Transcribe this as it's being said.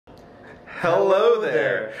Hello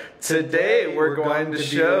there. Today we're going to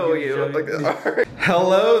show you.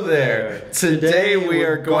 Hello there. Today we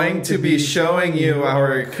are going to be showing you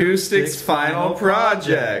our acoustics final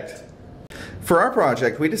project. For our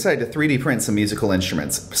project, we decided to 3D print some musical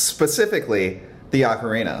instruments, specifically the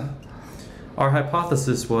ocarina. Our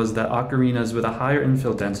hypothesis was that ocarinas with a higher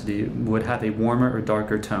infill density would have a warmer or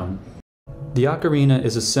darker tone. The ocarina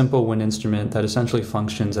is a simple wind instrument that essentially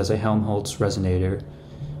functions as a Helmholtz resonator.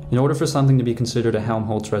 In order for something to be considered a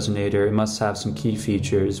Helmholtz resonator, it must have some key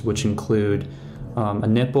features, which include a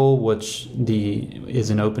nipple, which is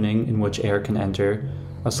an opening in which air can enter,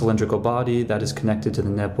 a cylindrical body that is connected to the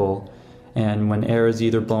nipple, and when air is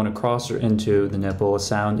either blown across or into the nipple, a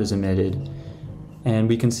sound is emitted. And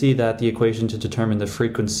we can see that the equation to determine the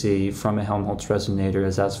frequency from a Helmholtz resonator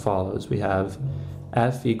is as follows. We have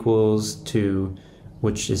F equals to,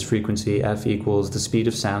 which is frequency, F equals the speed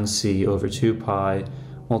of sound c over 2 pi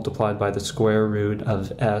multiplied by the square root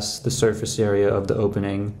of S, the surface area of the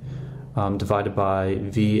opening, divided by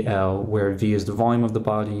VL, where V is the volume of the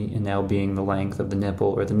body and L being the length of the nipple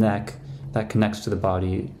or the neck that connects to the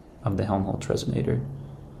body of the Helmholtz resonator.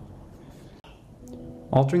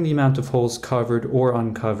 Altering the amount of holes covered or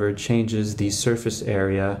uncovered changes the surface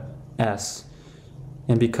area, S,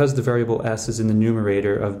 and because the variable S is in the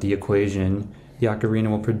numerator of the equation, the ocarina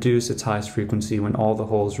will produce its highest frequency when all the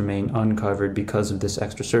holes remain uncovered because of this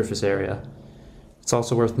extra surface area. It's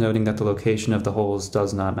also worth noting that the location of the holes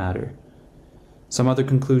does not matter. Some other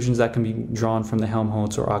conclusions that can be drawn from the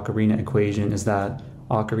Helmholtz or ocarina equation is that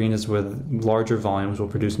ocarinas with larger volumes will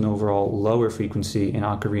produce an overall lower frequency, and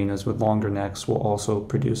ocarinas with longer necks will also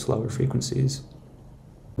produce lower frequencies.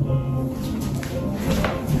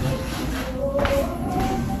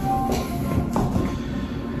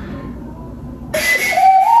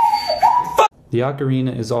 The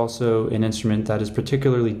ocarina is also an instrument that is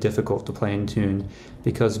particularly difficult to play in tune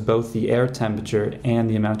because both the air temperature and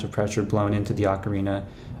the amount of pressure blown into the ocarina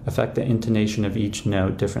affect the intonation of each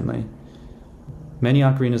note differently. Many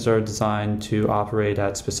ocarinas are designed to operate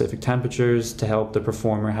at specific temperatures to help the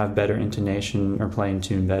performer have better intonation or play in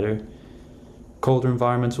tune better. Colder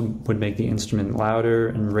environments would make the instrument louder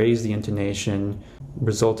and raise the intonation,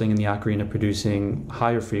 resulting in the ocarina producing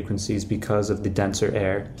higher frequencies because of the denser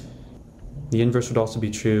air. The inverse would also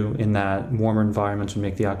be true in that warmer environments would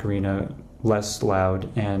make the ocarina less loud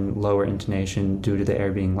and lower intonation due to the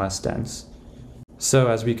air being less dense. So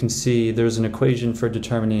as we can see, there's an equation for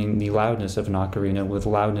determining the loudness of an ocarina, with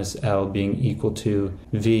loudness L being equal to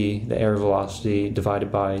V, the air velocity,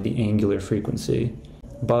 divided by the angular frequency.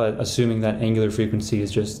 But assuming that angular frequency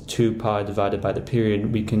is just 2 pi divided by the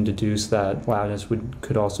period, we can deduce that loudness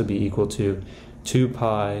could also be equal to 2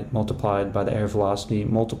 pi multiplied by the air velocity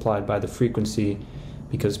multiplied by the frequency,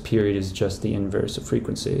 because period is just the inverse of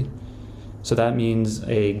frequency. So that means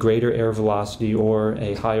a greater air velocity or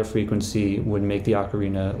a higher frequency would make the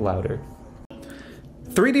ocarina louder.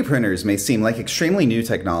 3D printers may seem like extremely new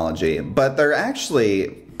technology, but they're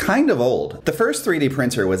actually kind of old. The first 3D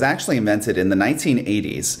printer was actually invented in the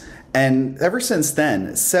 1980s, and ever since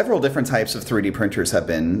then, several different types of 3D printers have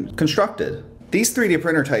been constructed. These 3D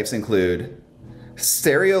printer types include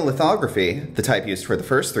stereolithography, the type used for the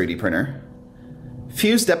first 3D printer,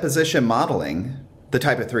 fused deposition modeling, the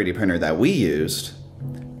type of 3D printer that we used,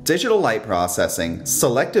 digital light processing,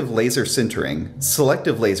 selective laser sintering,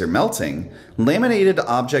 selective laser melting, laminated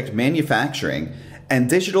object manufacturing, and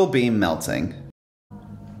digital beam melting.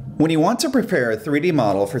 When you want to prepare a 3D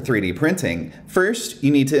model for 3D printing, first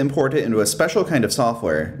you need to import it into a special kind of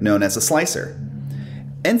software known as a slicer.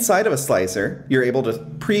 Inside of a slicer, you're able to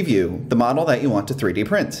preview the model that you want to 3D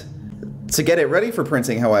print. To get it ready for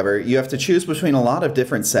printing, however, you have to choose between a lot of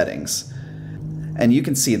different settings, and you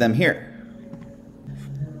can see them here.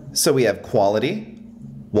 So we have quality,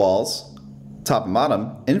 walls, top and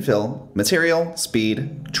bottom, infill, material,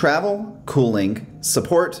 speed, travel, cooling,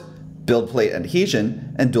 support, build plate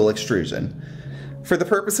adhesion, and dual extrusion. For the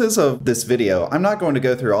purposes of this video, I'm not going to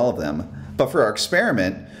go through all of them, but for our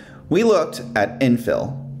experiment, we looked at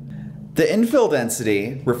infill. The infill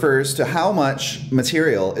density refers to how much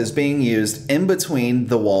material is being used in between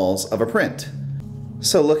the walls of a print.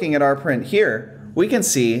 So looking at our print here, we can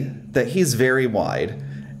see that he's very wide.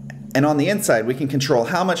 And on the inside, we can control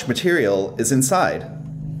how much material is inside.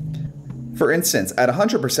 For instance, at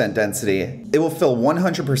 100% density, it will fill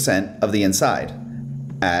 100% of the inside.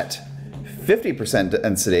 At 50%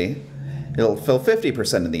 density, it'll fill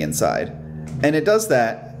 50% of the inside. And it does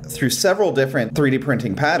that through several different 3D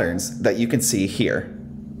printing patterns that you can see here.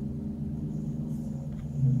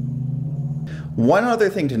 One other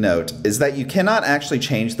thing to note is that you cannot actually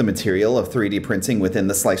change the material of 3D printing within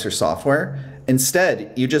the Slicer software.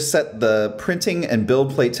 Instead, you just set the printing and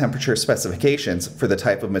build plate temperature specifications for the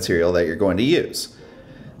type of material that you're going to use.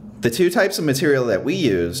 The two types of material that we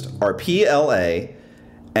used are PLA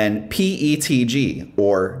and PETG,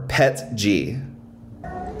 or PETG.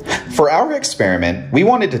 For our experiment, we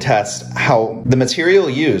wanted to test how the material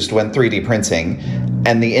used when 3D printing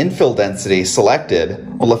and the infill density selected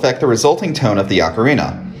will affect the resulting tone of the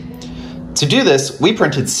ocarina. To do this, we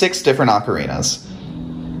printed 6 different ocarinas.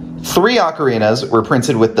 3 ocarinas were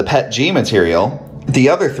printed with the PETG material, the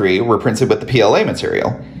other 3 were printed with the PLA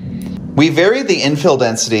material. We varied the infill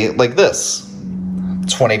density like this: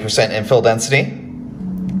 20% infill density,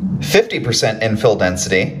 50% infill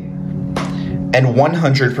density, and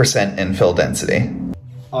 100% infill density.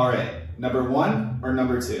 Alright, number 1 or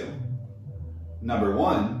number 2? Number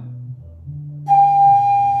 1.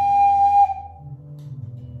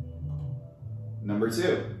 Number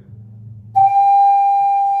 2.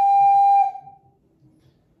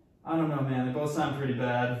 I don't know, man. They both sound pretty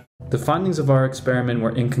bad. The findings of our experiment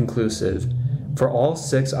were inconclusive. For all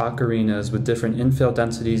 6 ocarinas with different infill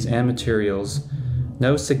densities and materials,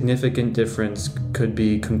 no significant difference could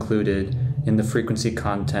be concluded in the frequency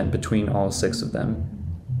content between all 6 of them.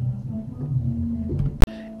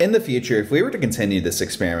 In the future, if we were to continue this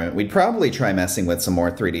experiment, we'd probably try messing with some more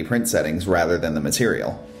 3D print settings rather than the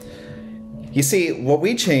material. You see, what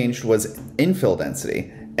we changed was infill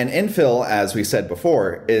density. And infill, as we said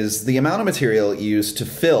before, is the amount of material used to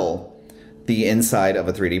fill the inside of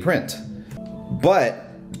a 3D print. But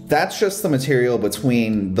that's just the material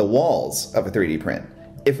between the walls of a 3D print.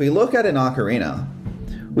 If we look at an ocarina,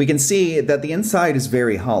 we can see that the inside is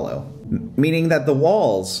very hollow, meaning that the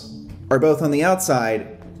walls are both on the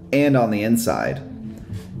outside and on the inside.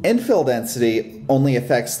 Infill density only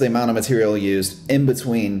affects the amount of material used in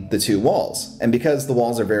between the 2 walls, and because the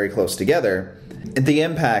walls are very close together, the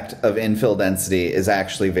impact of infill density is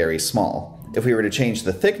actually very small. If we were to change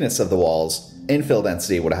the thickness of the walls, infill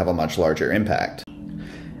density would have a much larger impact.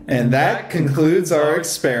 And that concludes our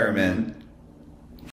experiment.